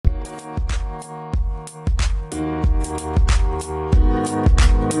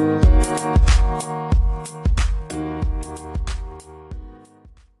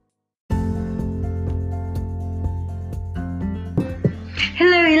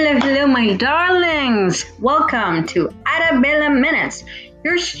Hello, my darlings. Welcome to Arabella Minutes.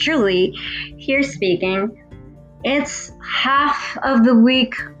 Yours truly here speaking. It's half of the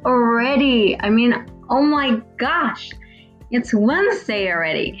week already. Oh my gosh, it's Wednesday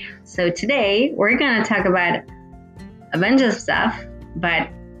already. So today we're going to talk about a bunch of stuff, but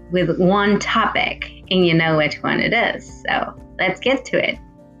with one topic, and you know which one it is. So let's get to it.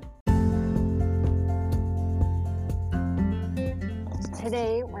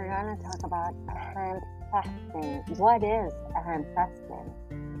 Today we're going to talk about hand fasting. What is a hand fasting?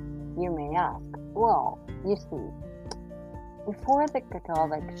 You may ask. Well, you see, before the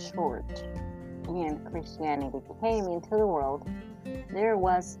Catholic Church and Christianity came into the world, there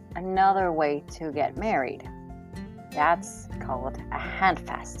was another way to get married. That's called a hand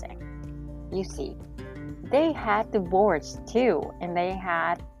fasting. You see, they had divorce too, and they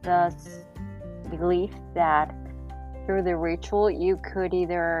had the belief that through the ritual you could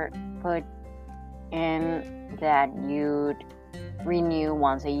either put in that you'd renew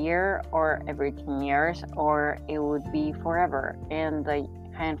once a year or every 10 years, or it would be forever, and the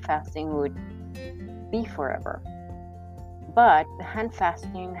hand fasting would be forever. But the hand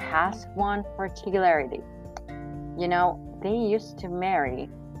fasting has one particularity. You know, they used to marry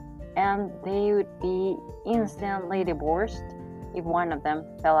and they would be instantly divorced if one of them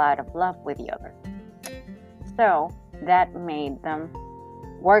fell out of love with the other. So that made them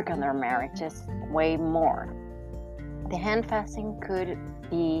work on their marriages way more. The hand fasting could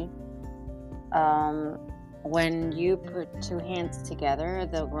be when you put two hands together,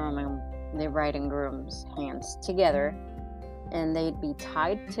 the groom and the bride and groom's hands together, and they'd be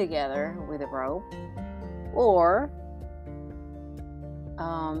tied together with a rope, or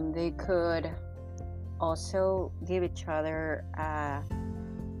they could also give each other a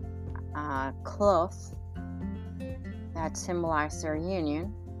cloth that symbolized their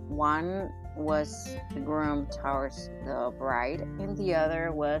union. One was the groom towards the bride, and the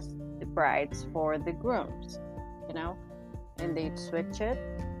other was the bride's for the grooms, and they'd switch it.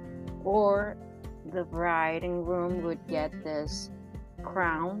 Or the bride and groom would get this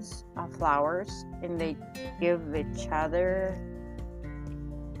crowns of flowers, and they give each other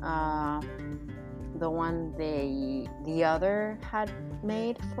the one the other had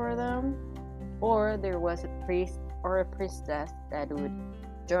made for them. Or there was a priest or a priestess that would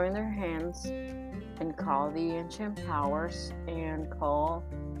join their hands and call the ancient powers and call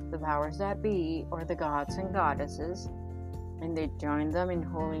the powers that be, or the gods and goddesses, and they joined them in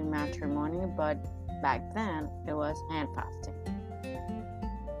holy matrimony. But back then it was hand fasting.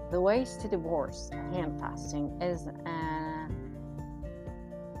 The ways to divorce hand fasting is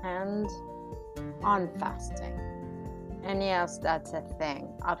hand-on fasting, and yes, that's a thing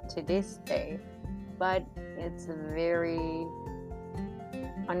up to this day, but it's a very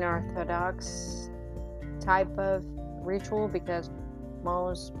unorthodox type of ritual because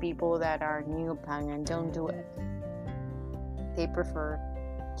most people that are new pagan don't do it. They prefer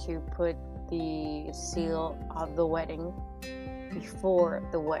to put the seal of the wedding before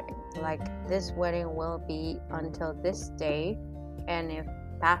the wedding. Like, this wedding will be until this day, and if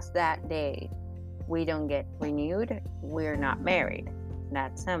past that day we don't get renewed, we're not married.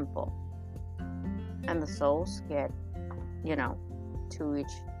 That's simple. And the souls get, to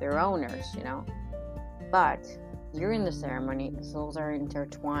each their owners, But during the ceremony, the souls are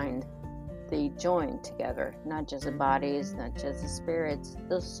intertwined. They join together, not just the bodies, not just the spirits,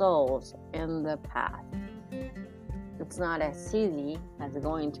 the souls in the path. It's not as easy as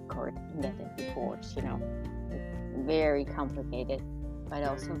going to court and getting divorced, It's very complicated, but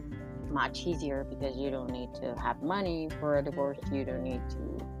also much easier because you don't need to have money for a divorce. You don't need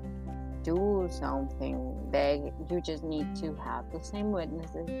to do something big. You just need to have the same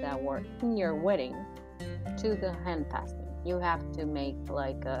witnesses that were in your wedding to the hand fasting. You have to make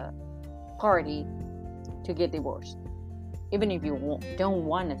like a party to get divorced, even if you don't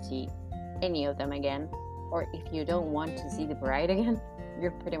want to see any of them again, or if you don't want to see the bride again.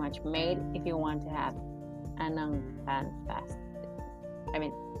 You're pretty much made if you want to have an hand fast.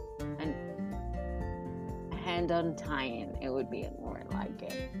 A hand untying, it would be more like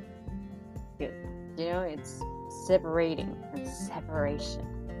it. It's separating and separation.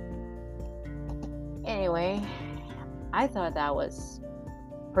 Anyway, I thought that was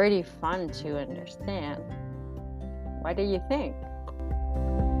pretty fun to understand. What do you think?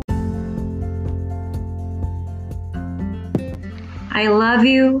 I love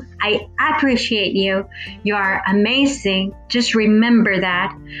you. I appreciate you. You are amazing. Just remember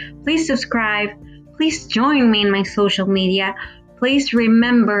that. Please subscribe. Please join me in my social media. please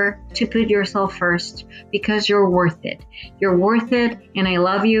remember to put yourself first because you're worth it. You're worth it, and I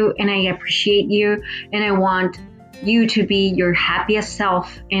love you, and I appreciate you, and I want you to be your happiest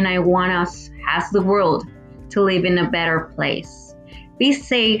self, and I want us as the world to live in a better place. Be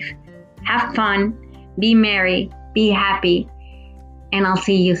safe, have fun, be merry, be happy, and I'll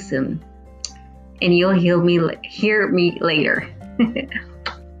see you soon. And you'll hear me later.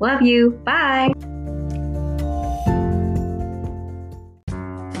 Love you. Bye.